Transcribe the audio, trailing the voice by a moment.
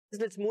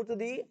Let's move to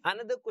the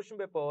another question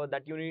paper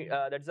that you need.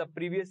 That's a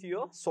previous year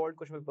solved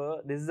question paper.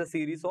 This is a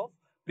series of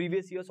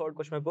previous year solved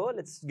question paper.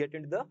 Let's get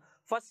into the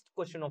first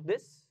question of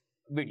this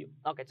video.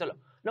 Okay, chalo.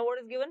 Now what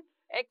is given?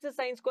 X is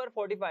sine square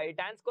 45,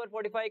 tan square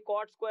 45,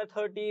 cot square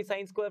 30,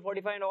 sine square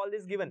 45, and all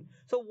this given.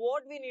 So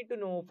what we need to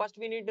know? First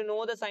we need to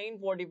know the sine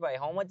 45.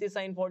 How much is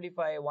sine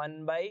 45?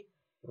 1 by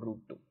root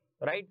 2,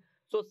 right?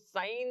 So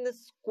sine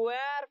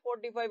square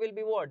 45 will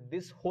be what?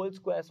 This whole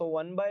square. So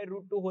 1 by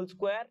root 2 whole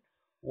square.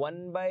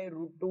 1 by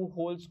root 2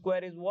 whole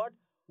square is what?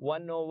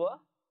 1 over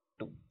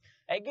 2.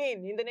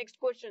 Again, in the next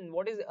question,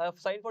 what is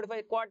sine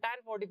 45? Tan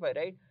 45,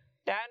 right?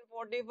 Tan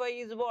 45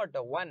 is what?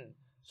 1.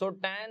 So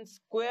tan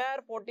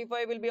square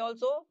 45 will be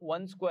also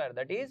 1 square.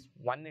 That is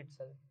 1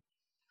 itself.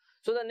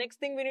 So the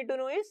next thing we need to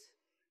know is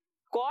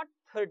cot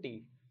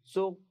 30.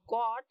 So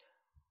cot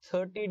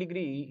 30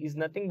 degree is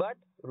nothing but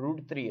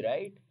root 3,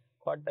 right?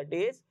 Cot 30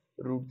 is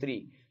root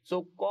 3.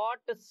 So cot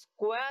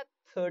square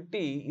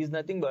 30 is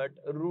nothing but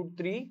root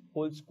 3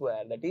 whole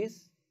square, that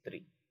is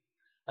 3.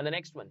 And the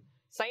next one,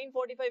 sine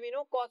 45 we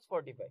know, cos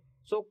 45.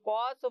 So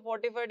cos of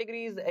 45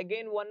 degree is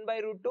again 1 by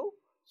root 2.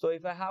 So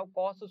if I have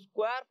cos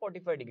square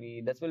 45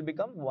 degree, this will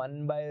become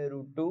 1 by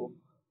root 2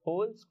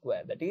 whole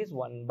square, that is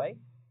 1 by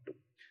 2.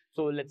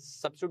 So let's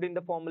substitute in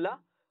the formula.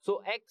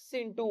 So x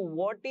into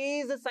what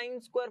is the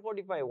sine square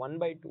 45? 1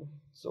 by 2.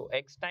 So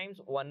x times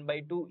 1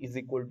 by 2 is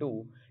equal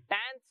to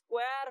tan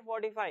square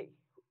 45,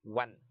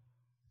 1,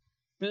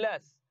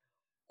 plus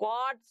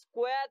cot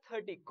square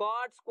 30.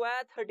 Cot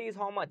square 30 is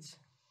how much?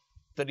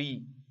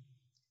 3,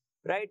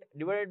 right?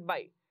 Divided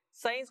by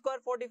sine square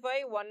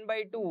 45, 1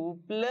 by 2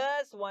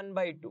 plus 1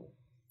 by 2.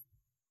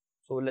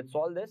 So let's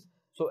solve this.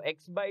 So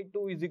x by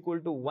 2 is equal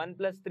to 1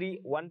 plus 3.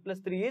 1 plus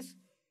 3 is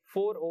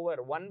 4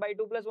 over 1 by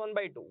 2 plus 1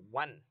 by 2,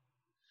 1.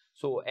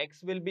 So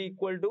x will be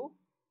equal to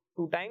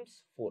 2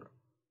 times 4.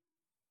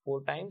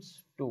 4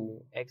 times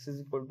 2, x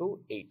is equal to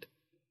 8.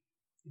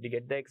 Did you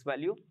get the x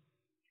value?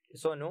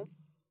 Yes or no?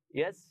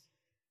 Yes?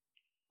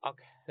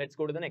 Okay, let's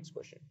go to the next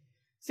question.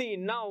 See,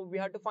 now we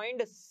have to find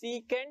a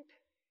secant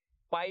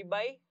pi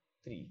by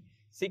 3.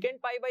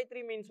 Secant pi by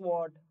 3 means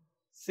what?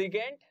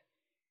 Secant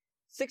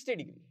 60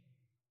 degree.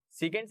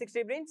 Secant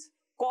 60 means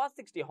cos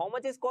 60. How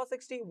much is cos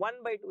 60? 1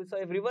 by 2. So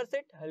if I reverse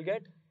it, I'll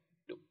get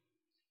 2.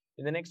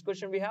 In the next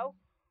question we have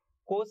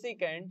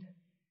cosecant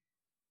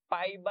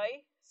pi by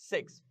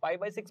 6. Pi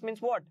by 6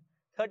 means what?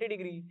 30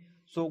 degree.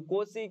 So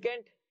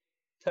cosecant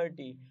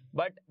 30.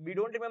 But we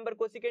don't remember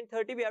cosecant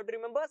 30. We have to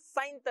remember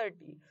sine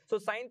 30. So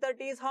sine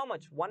 30 is how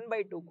much? 1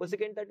 by 2.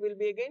 Cosecant 30 will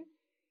be again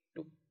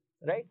 2.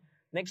 Right?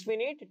 Next we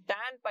need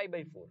tan pi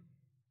by 4.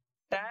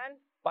 Tan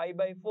pi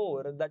by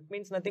 4. That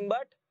means nothing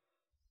but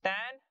tan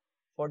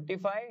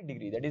 45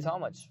 degree. That is how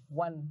much?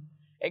 1.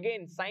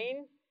 Again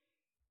sine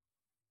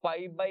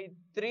pi by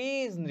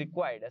 3 is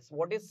required.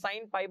 What is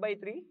sine pi by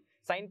 3?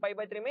 Sine pi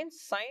by 3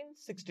 means sine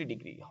 60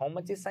 degree. How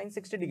much is sine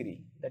 60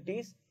 degree? That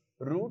is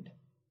root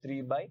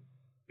 3 by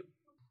 2.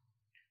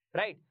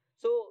 Right.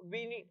 So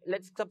we need,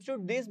 let's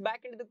substitute this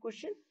back into the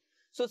question.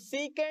 So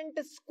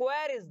secant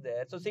square is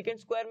there. So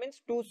secant square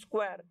means 2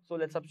 square. So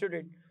let's substitute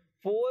it.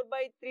 4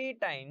 by 3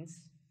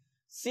 times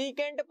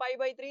secant pi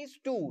by 3 is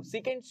 2.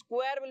 Secant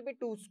square will be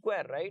 2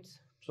 square, right?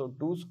 So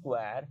 2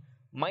 square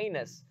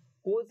minus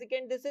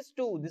cosecant, this is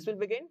 2. This will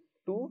begin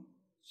 2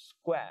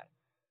 square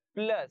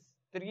plus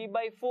 3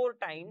 by 4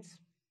 times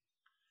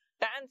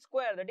tan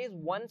square, that is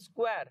 1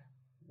 square.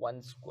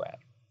 1 square,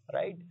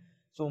 right?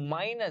 So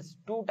minus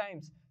 2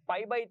 times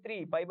pi by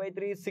 3. Pi by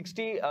 3 is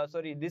 60.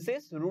 This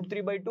is root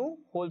 3 by 2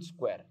 whole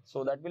square.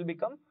 So that will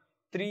become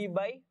 3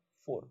 by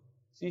 4.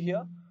 See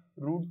here,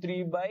 root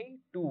 3 by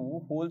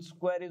 2 whole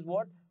square is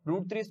what?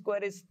 Root 3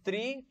 square is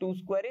 3. 2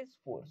 square is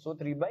 4. So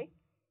 3 by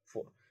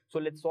 4. So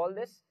let's solve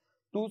this.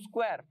 2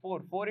 square,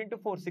 4. 4 into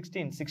 4,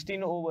 16.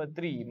 16 over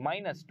 3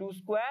 minus 2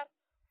 square,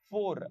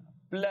 4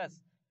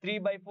 plus 3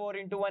 by 4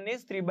 into 1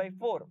 is 3 by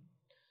 4.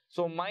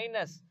 So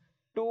minus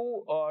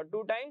 2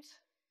 times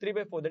 3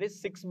 by 4, that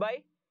is 6 by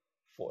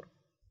 4.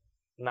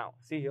 Now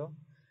see here,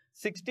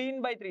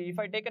 16 by 3. If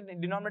I take a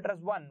denominator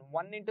as 1,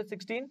 1 into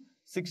 16,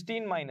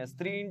 16 minus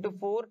 3 into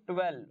 4,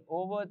 12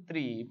 over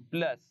 3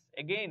 plus,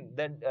 again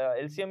that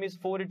LCM is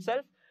 4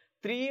 itself.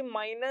 3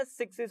 minus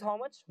 6 is how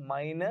much?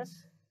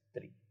 Minus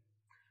 3.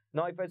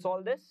 Now if I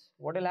solve this,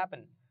 what will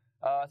happen?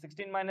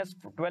 16 minus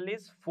 12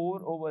 is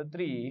 4 over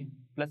 3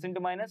 plus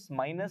into minus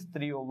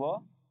 3 over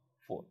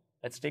 4.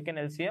 Let's take an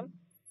LCM.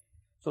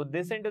 So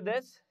this into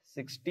this,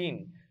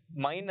 16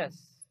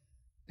 minus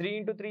 3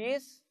 into 3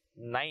 is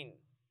 9.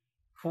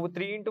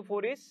 3 into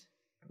 4 is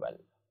 12.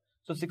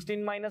 So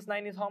 16 minus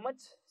 9 is how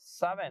much?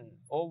 7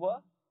 over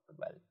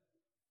 12.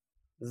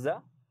 This is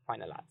the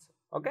final answer.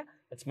 Okay,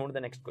 let's move to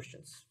the next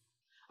questions.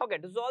 Okay,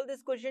 to solve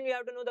this question, you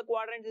have to know the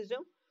quadrant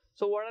system.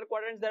 So what are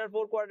quadrants? There are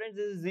 4 quadrants.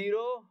 This is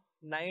 0,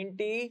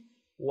 90,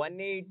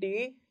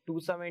 180,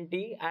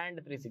 270 and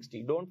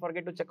 360. Don't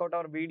forget to check out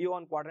our video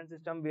on quadrant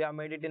system. We have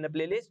made it in the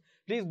playlist.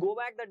 Please go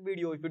back that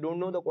video if you don't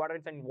know the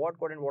quadrants and what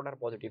quadrant, what are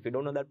positive. If you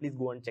don't know that, please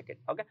go and check it.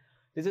 Okay.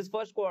 This is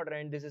first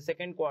quadrant. This is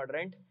second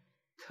quadrant.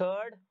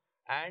 Third,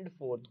 and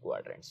fourth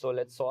quadrant. So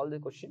let's solve the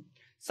question.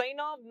 Sine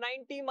of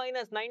 90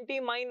 minus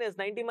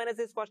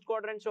is first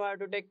quadrant, so I have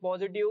to take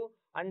positive,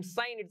 and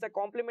sine, it's a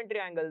complementary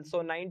angle,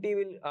 so 90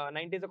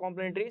 is a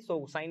complementary,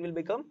 so sine will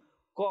become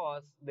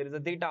cos, there is a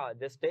theta,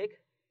 just take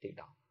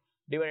theta,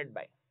 divided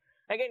by,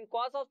 again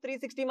cos of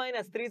 360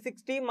 minus,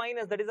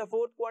 that is a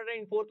fourth quadrant.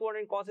 In fourth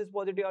quadrant cos is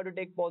positive, you have to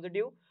take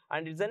positive,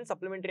 and it's a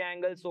supplementary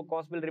angle, so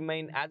cos will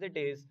remain as it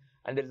is,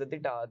 and there is a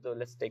theta, so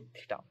let's take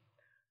theta,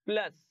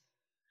 plus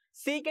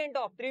secant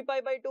of 3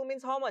 pi by 2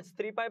 means how much?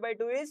 3 pi by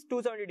 2 is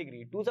 270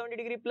 degree. 270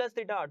 degree plus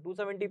theta,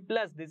 270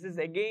 plus, this is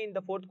again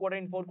the fourth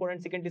quadrant. Fourth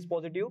quadrant secant is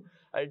positive.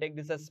 I'll take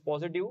this as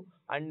positive,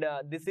 and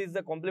this is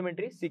the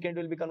complementary. Secant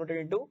will be converted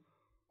into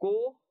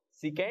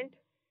cosecant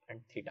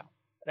and theta,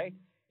 right,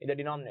 in the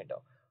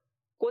denominator.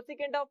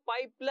 Cosecant of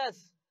pi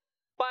plus,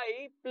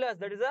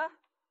 that is a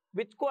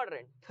which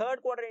quadrant?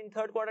 Third quadrant. In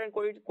third quadrant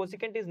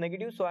cosecant is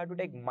negative, so I have to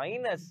take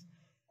minus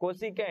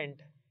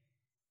cosecant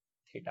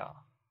theta,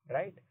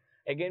 right?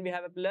 Again we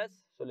have a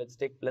plus, so let's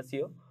take plus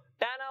here.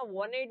 Tan of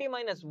 180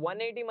 minus,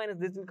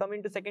 this will come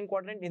into second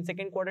quadrant. In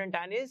second quadrant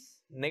tan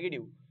is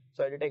negative,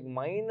 so I have to take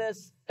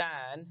minus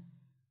tan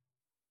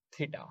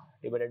theta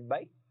divided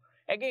by,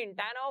 again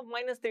tan of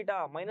minus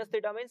theta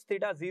means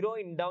theta 0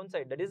 in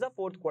downside, that is the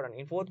fourth quadrant.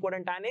 In fourth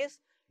quadrant tan is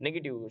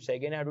negative, so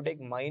again I have to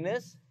take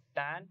minus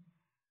tan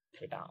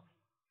theta.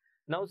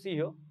 Now see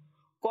here,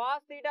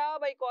 cos theta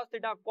by cos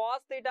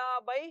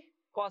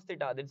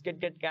theta, this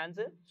get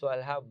cancelled, so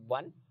I'll have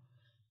 1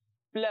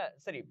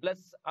 plus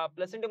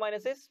into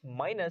minus is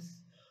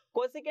minus,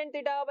 cosecant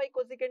theta by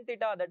cosecant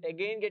theta, that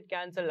again get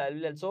cancelled, I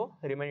will also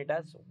remain it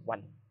as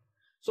 1.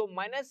 So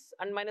minus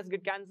and minus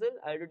get cancelled,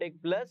 I have to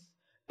take plus,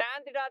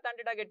 tan theta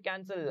get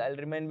cancelled, I'll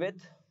remain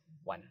with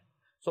 1.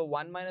 So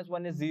 1 minus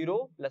 1 is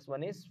 0, plus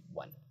 1 is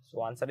 1.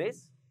 So answer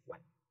is 1.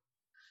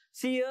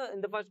 See here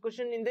in the first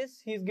question, in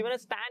this he is given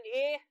as tan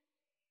A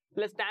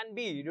plus tan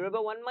B.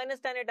 Remember 1 minus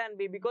tan A tan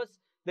B,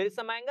 because there is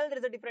some angle, there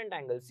is a different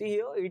angle. See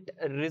here, it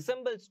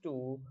resembles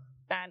to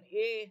tan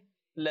A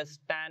plus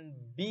tan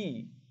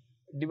B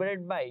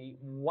divided by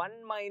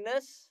 1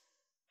 minus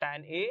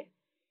tan A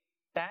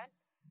tan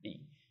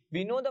B.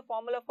 We know the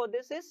formula for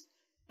this is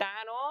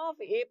tan of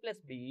A plus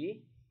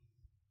B.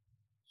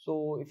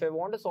 So if I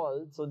want to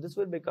solve, so this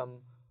will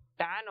become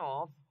tan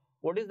of,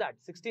 what is that?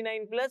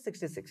 69 plus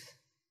 66.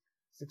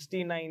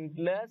 69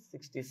 plus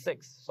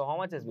 66. So how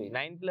much is B?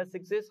 9 plus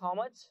 6 is how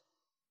much?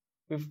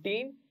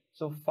 15.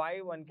 So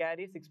 5, 1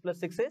 carry, 6 plus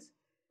 6 is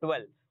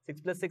 12.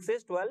 6 plus 6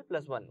 is 12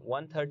 plus 1,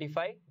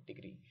 135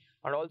 degree.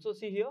 And also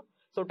see here,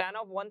 so tan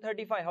of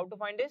 135, how to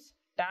find this?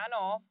 Tan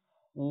of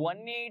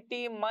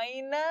 180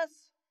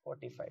 minus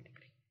 45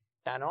 degree.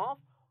 Tan of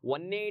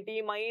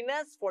 180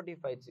 minus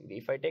 45 degree.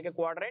 If I take a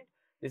quadrant,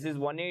 this is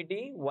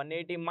 180,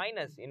 180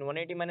 minus. In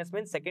 180 minus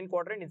means second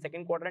quadrant. In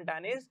second quadrant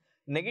tan is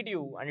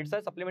negative, and it's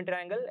a supplementary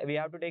angle. We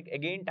have to take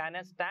again tan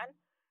as tan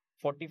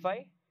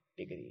 45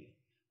 degree.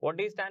 What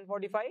is tan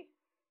 45?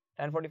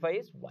 Tan 45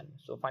 is 1.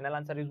 So final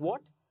answer is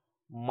what?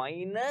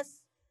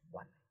 Minus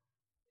 1.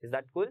 Is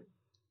that cool?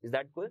 Is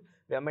that cool?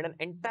 We have made an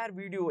entire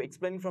video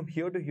explaining from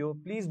here to here.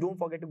 Please don't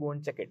forget to go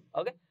and check it.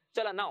 Okay.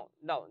 Chala, now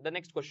the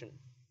next question.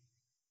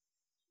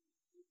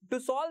 To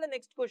solve the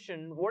next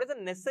question, what is the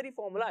necessary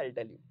formula? I'll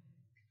tell you.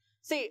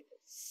 See,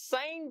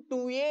 sine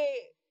 2a,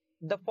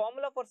 the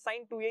formula for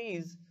sine 2a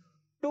is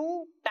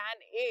 2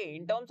 tan a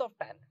in terms of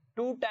tan.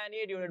 2 tan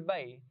a divided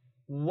by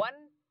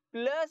 1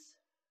 plus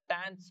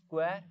tan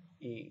square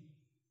a.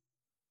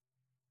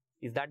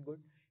 Is that good?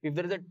 If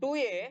there is a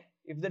 2a,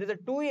 it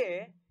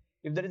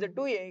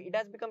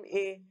has become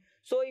a.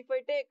 So if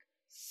I take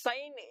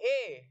sine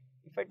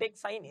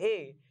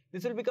a,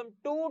 this will become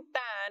 2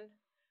 tan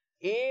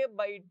a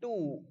by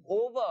 2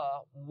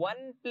 over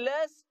 1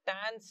 plus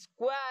tan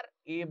square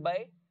a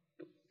by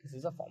 2. This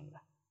is a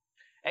formula.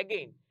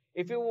 Again,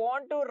 if you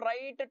want to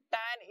write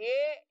tan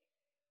a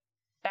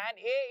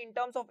in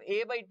terms of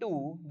a by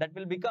 2, that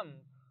will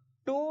become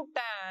 2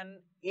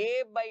 tan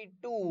a by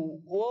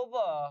 2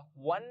 over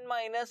 1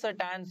 minus a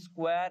tan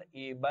square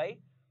a by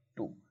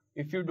 2.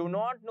 If you do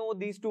not know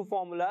these two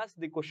formulas,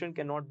 the question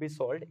cannot be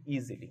solved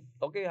easily.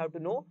 Okay, you have to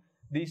know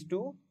these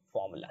two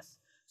formulas.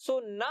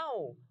 So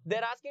now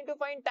they're asking to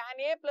find tan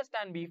a plus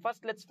tan b.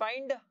 First let's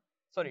find,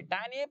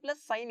 tan a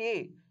plus sine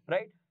a,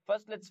 right?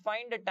 First let's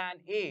find tan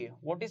a.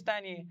 What is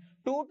tan a?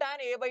 2 tan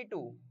a by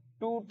 2.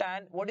 2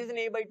 tan, what is an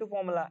a by 2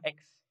 formula?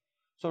 X.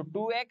 So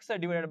 2x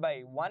divided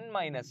by 1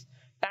 minus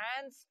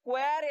tan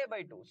square a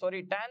by 2.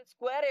 Tan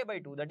square a by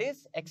 2, that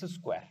is x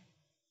square.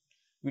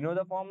 We know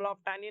the formula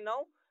of tan a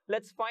now.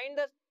 Let's find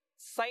the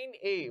sine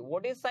a.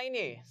 What is sine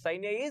a?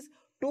 Sine a is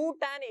 2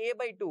 tan a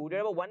by 2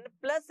 divided by 1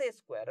 plus a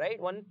square, right?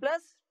 1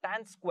 plus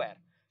tan square.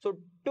 So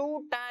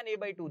 2 tan a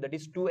by 2, that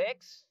is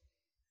 2x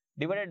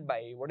divided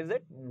by, what is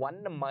it?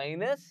 1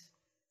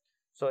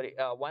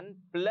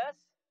 plus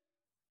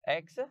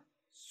x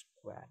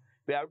square.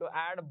 We have to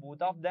add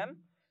both of them.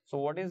 So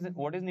what is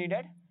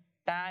needed?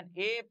 Tan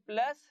a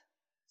plus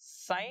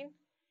sine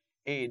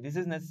a. This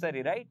is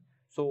necessary, right?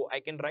 So I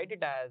can write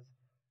it as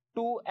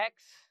 2x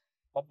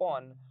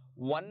upon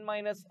 1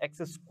 minus x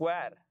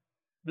square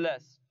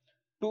plus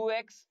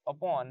 2x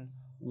upon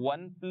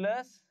 1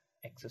 plus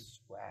x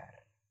square.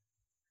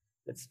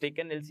 Let's take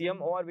an LCM,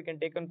 or we can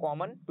take a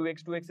common.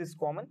 2x is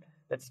common.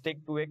 Let's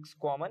take 2x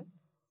common.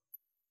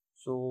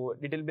 So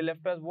it will be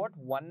left as what?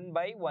 1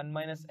 by 1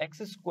 minus x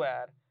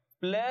square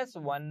plus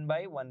 1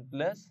 by 1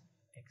 plus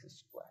x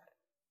square.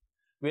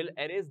 We'll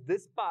erase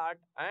this part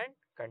and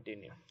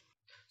continue.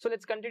 So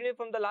let's continue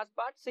from the last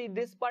part. See,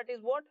 this part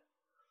is what?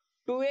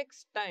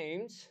 2x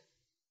times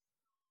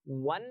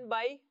 1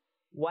 by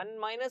 1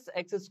 minus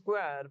x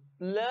square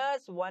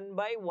plus 1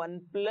 by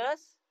 1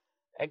 plus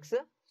x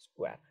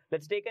square.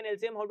 Let's take an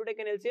LCM. How to take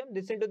an LCM?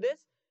 This into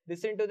this,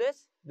 this into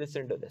this, this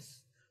into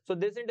this. So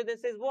this into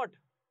this is what?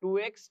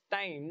 2x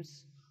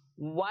times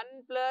 1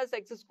 plus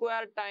x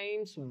square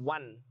times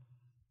 1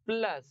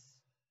 plus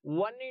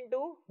 1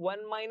 into 1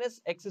 minus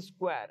x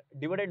square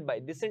divided by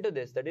this into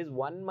this, that is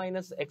 1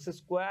 minus x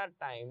square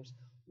times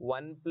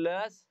 1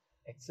 plus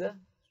x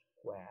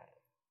square.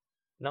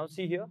 Now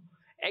see here,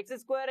 x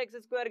square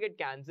get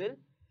cancelled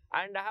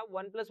and I have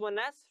 1 plus 1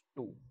 as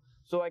 2.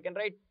 So I can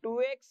write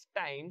 2x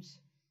times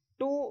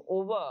 2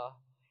 over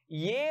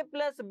a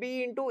plus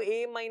b into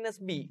a minus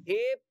b.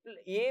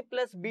 A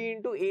plus b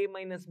into a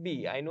minus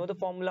b. I know the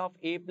formula of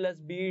a plus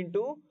b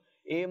into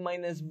a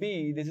minus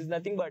b. This is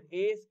nothing but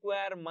a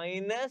square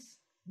minus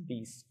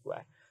b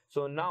square.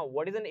 So now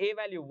what is an a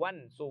value?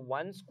 1. So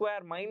 1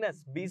 square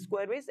minus b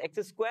square is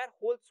x square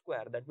whole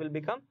square. That will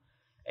become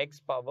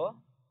x power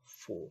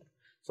 4.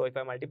 So if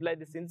I multiply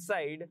this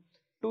inside,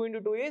 2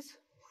 into 2 is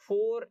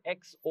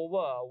 4x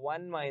over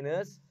 1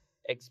 minus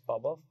x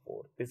power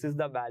 4. This is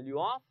the value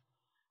of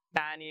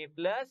tan a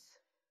plus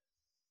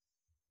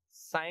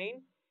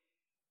sin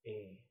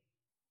a.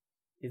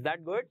 Is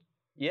that good?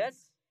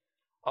 Yes?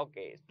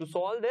 Okay. To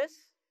solve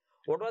this,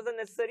 what was the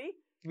necessary?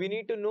 We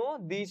need to know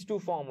these two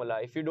formula.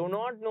 If you do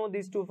not know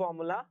these two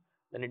formula,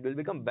 then it will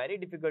become very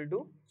difficult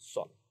to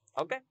solve.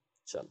 Okay?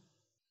 Chalo.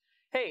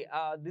 Hey,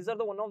 these are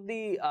the one of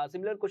the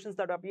similar questions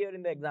that appear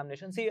in the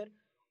examinations. Here,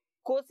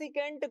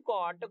 cosecant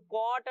cot,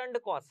 cot and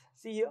cos.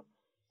 See here,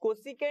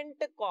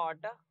 cosecant cot,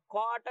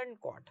 cot and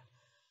cot.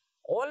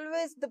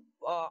 Always the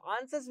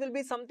answers will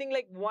be something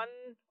like 1,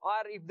 or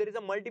if there is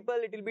a multiple,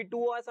 it will be 2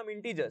 or some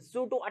integers.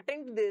 So to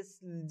attempt this,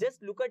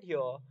 just look at here,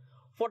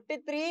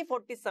 43,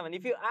 47.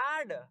 If you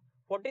add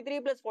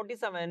 43 plus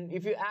 47,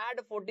 if you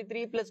add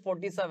 43 plus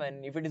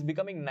 47, if it is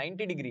becoming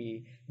 90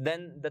 degree,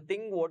 then the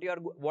thing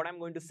what I'm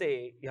going to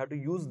say, you have to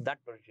use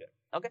that procedure.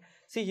 Okay.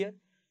 See here,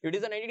 it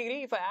is a 90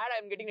 degree. If I add,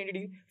 I'm getting 90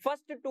 degree.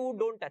 First two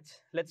don't touch.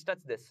 Let's touch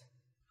this.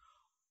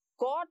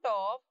 Cot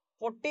of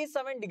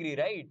 47 degree,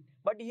 right?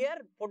 But here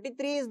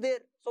 43 is there.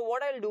 So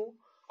what I'll do,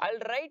 I'll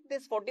write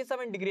this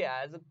 47 degree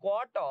as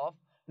cot of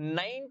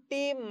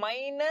 90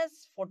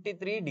 minus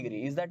 43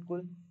 degree. Is that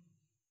cool?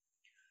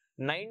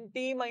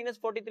 90 minus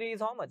 43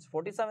 is how much?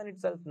 47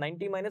 itself.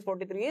 90 minus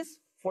 43 is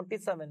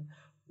 47.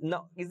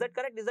 Now, is that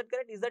correct? Is that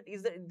correct? Is that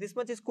this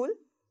much is cool?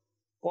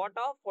 Cot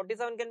of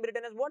 47 can be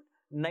written as what?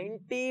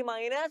 90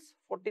 minus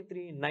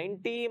 43.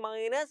 90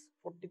 minus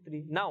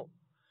 43. Now,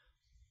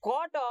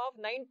 cot of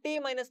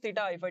 90 minus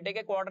theta, if I take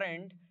a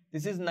quadrant,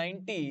 this is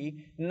 90.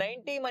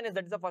 90 minus,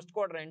 that is the first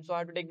quadrant. So I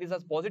have to take this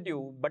as positive.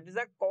 But this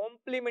is a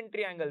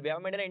complementary angle. We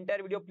have made an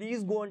entire video.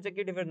 Please go and check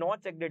it if you have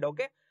not checked it.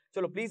 Okay.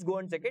 So please go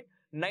and check it.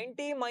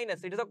 90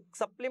 minus, it is a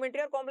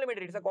supplementary or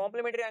complementary? It is a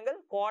complementary angle.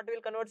 Cot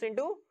will convert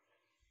into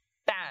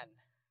tan.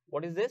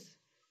 What is this?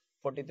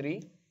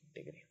 43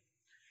 degree.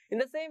 In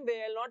the same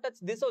way, I'll not touch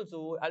this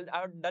also.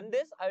 I've done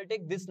this. I'll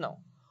take this now.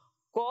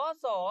 Cos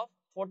of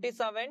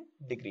 47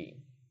 degree.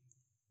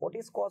 What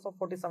is cos of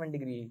 47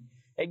 degree?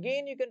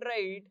 Again, you can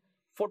write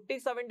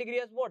 47 degree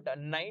as what?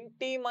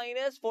 90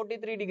 minus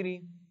 43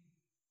 degree.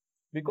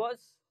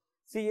 Because,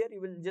 see here,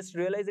 you will just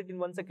realize it in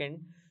 1 second.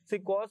 See,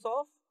 cos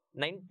of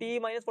 90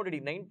 minus 40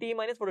 degree. 90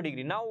 minus 40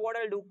 degree. Now, what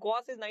I'll do?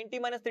 Cos is 90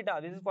 minus theta.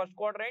 This is first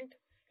quadrant.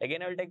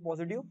 Again, I will take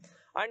positive.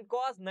 And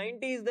cos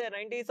 90 is there.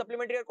 90 is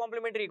supplementary or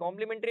complementary?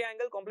 Complementary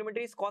angle.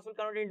 Complementary is cos will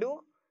convert into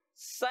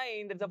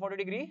sine. There is a 40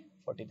 degree.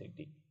 43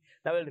 degree.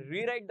 Now, I will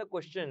rewrite the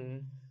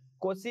question.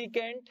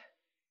 Cosecant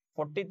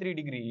 43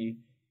 degree,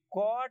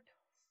 cot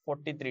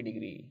 43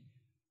 degree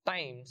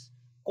times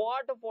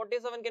cot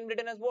 47 can be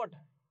written as what?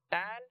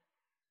 Tan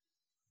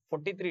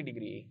 43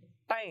 degree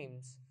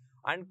times,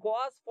 and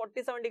cos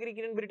 47 degree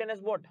can be written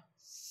as what?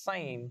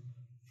 Sin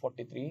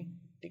 43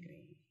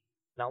 degree.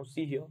 Now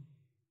see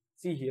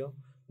here.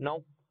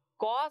 Now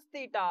cos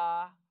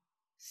theta,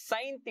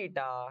 sin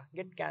theta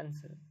get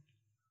cancelled.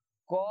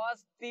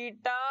 Cos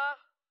theta,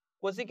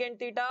 cosecant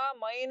theta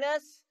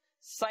minus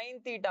sin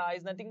theta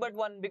is nothing but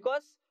 1,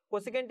 because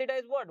cosecant theta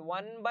is what?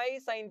 1 by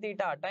sin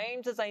theta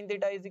times sin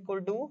theta is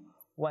equal to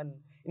 1.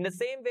 In the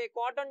same way,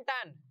 cot and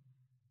tan.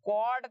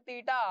 Cot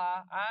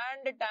theta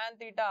and tan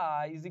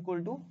theta is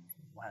equal to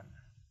 1.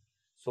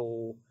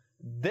 So,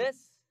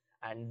 this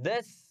and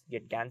this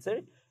get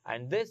cancelled,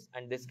 and this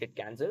get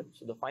cancelled.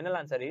 So, the final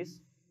answer is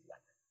 1.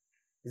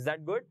 Is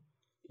that good?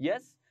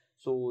 Yes.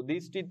 So,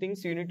 these two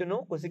things you need to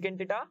know. Cosecant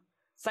theta,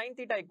 sin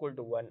theta equal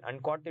to 1,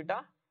 and cot theta,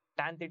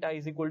 tan theta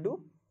is equal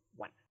to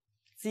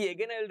See,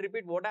 again I will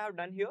repeat what I have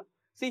done here.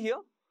 See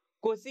here,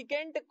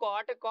 cosecant,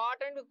 cot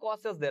and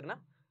cos is there, na?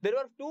 There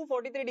were two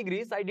 43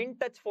 degrees. I didn't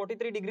touch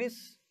 43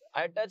 degrees.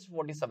 I touched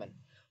 47.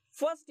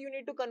 First, you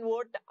need to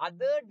convert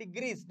other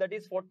degrees, that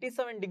is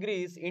 47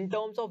 degrees, in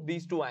terms of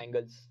these two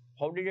angles.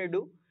 How did I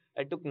do?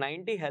 I took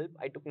 90 help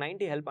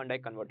and I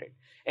converted.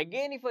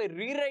 Again, if I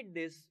rewrite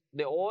this,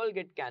 they all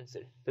get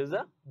cancelled. This is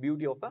the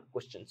beauty of a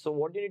question. So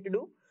what you need to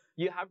do?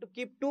 You have to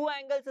keep two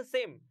angles the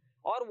same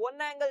or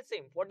one angle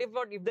same.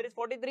 If there is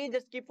 43,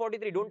 just keep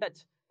 43, don't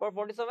touch. For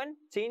 47,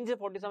 change the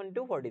 47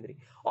 to 43.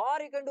 Or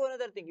you can do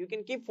another thing. You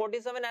can keep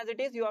 47 as it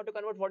is. You have to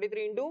convert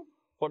 43 into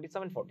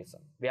 47.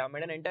 We have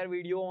made an entire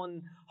video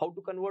on how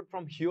to convert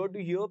from here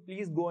to here.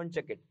 Please go and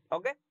check it.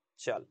 Okay?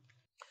 Chal.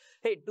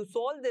 Hey, to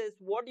solve this,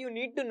 what you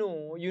need to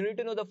know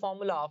the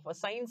formula of a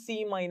sin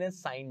C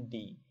minus sin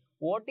D.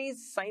 What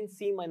is sin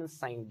C minus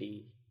sin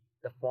D?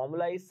 The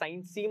formula is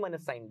sin C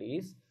minus sin D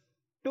is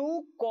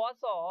 2 cos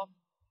of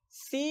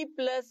C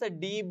plus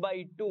D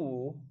by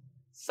 2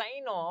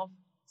 sin of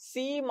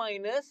C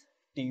minus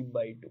D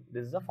by 2.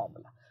 This is the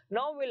formula.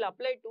 Now we'll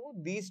apply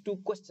to these two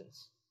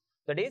questions.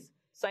 That is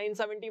sin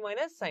 70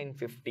 minus sin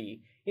 50.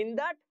 In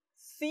that,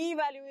 C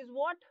value is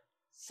what?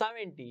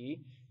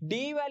 70.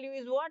 D value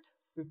is what?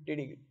 50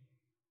 degree.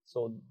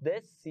 So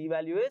this C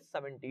value is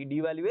 70. D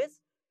value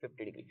is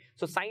 50 degree.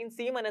 So sin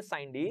C minus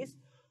sin D is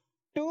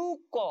 2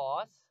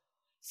 cos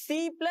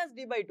C plus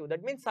D by 2.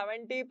 That means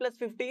 70 plus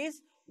 50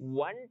 is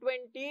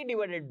 120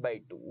 divided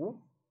by 2.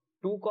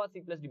 2 cos C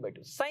plus D by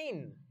 2.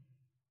 Sin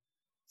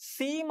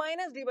C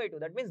minus D by 2.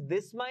 That means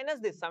this minus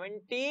this.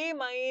 70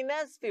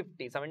 minus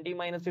 50. 70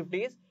 minus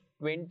 50 is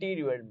 20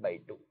 divided by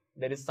 2.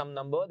 There is some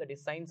number that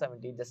is sin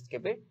 70. Just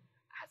keep it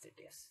as it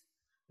is.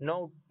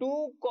 Now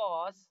 2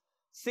 cos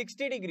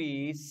 60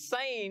 degree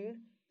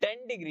sin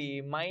 10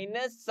 degree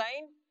minus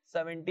sin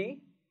 70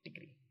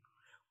 degree.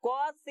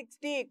 Cos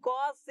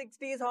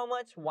 60 is how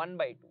much? 1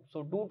 by 2.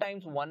 So 2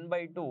 times 1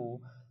 by 2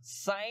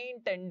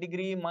 sin 10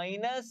 degree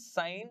minus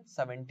sin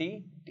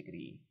 70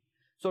 degree.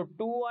 So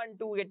 2 and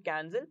 2 get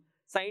cancelled.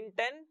 Sin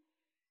 10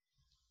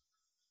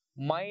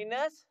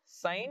 minus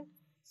sin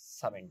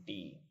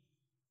 70.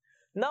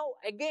 Now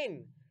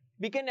again,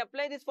 we can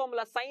apply this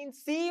formula sin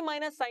C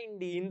minus sin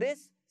D. In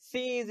this,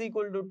 C is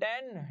equal to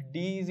 10,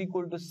 D is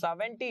equal to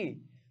 70.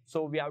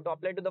 So we have to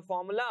apply to the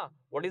formula.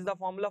 What is the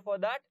formula for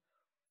that?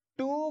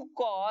 2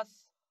 cos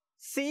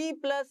C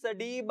plus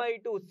D by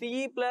 2.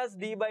 C plus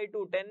D by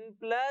 2. 10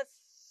 plus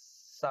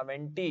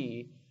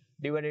 70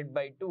 divided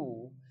by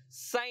 2.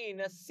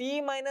 Sin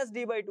C minus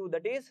D by 2.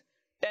 That is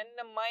 10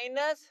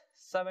 minus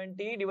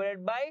 70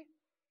 divided by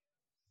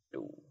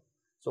 2.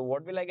 So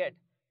what will I get?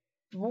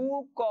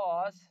 2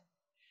 cos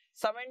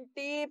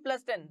 70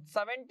 plus 10.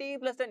 70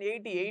 plus 10,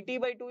 80. 80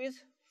 by 2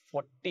 is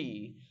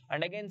 40.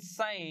 And again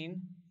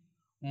sin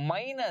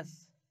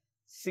minus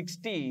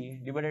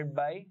 60 divided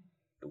by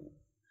 2.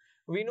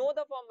 We know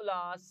the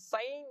formula.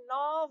 Sin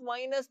of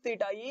minus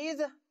theta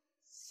is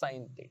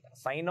sin theta.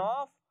 Sin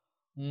of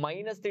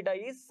minus theta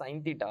is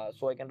sin theta.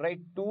 So I can write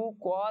 2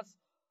 cos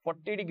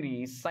 40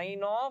 degrees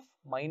sin of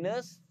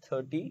minus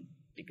 30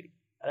 degree.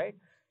 Alright.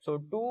 So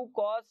 2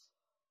 cos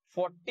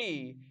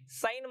 40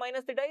 sin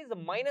minus theta is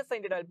minus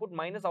sin theta. I'll put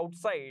minus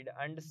outside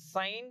and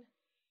sin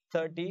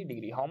 30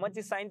 degree. How much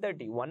is sin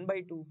 30? 1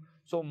 by 2.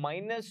 So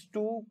minus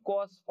 2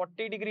 cos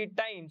 40 degree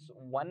times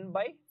 1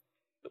 by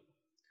 2.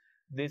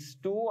 This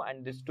 2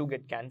 and this 2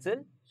 get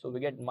cancelled. So we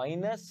get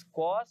minus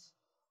cos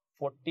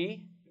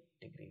 40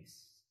 degrees.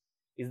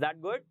 Is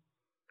that good?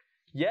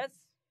 Yes?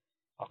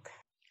 Okay.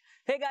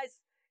 Hey guys,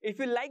 if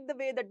you like the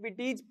way that we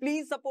teach,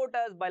 please support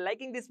us by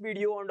liking this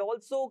video and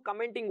also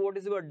commenting what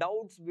is your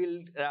doubts. We'll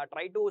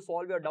try to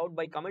solve your doubt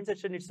by comment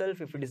section itself.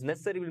 If it is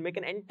necessary, we'll make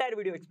an entire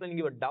video explaining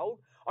your doubt.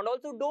 And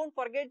also don't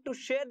forget to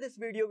share this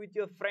video with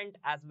your friend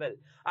as well.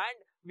 And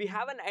we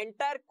have an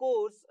entire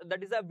course,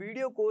 that is a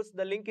video course.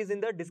 The link is in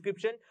the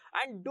description.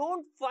 And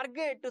don't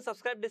forget to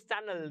subscribe this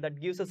channel. That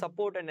gives us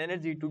support and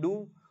energy to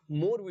do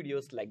more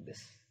videos like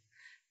this.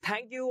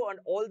 Thank you and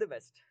all the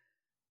best.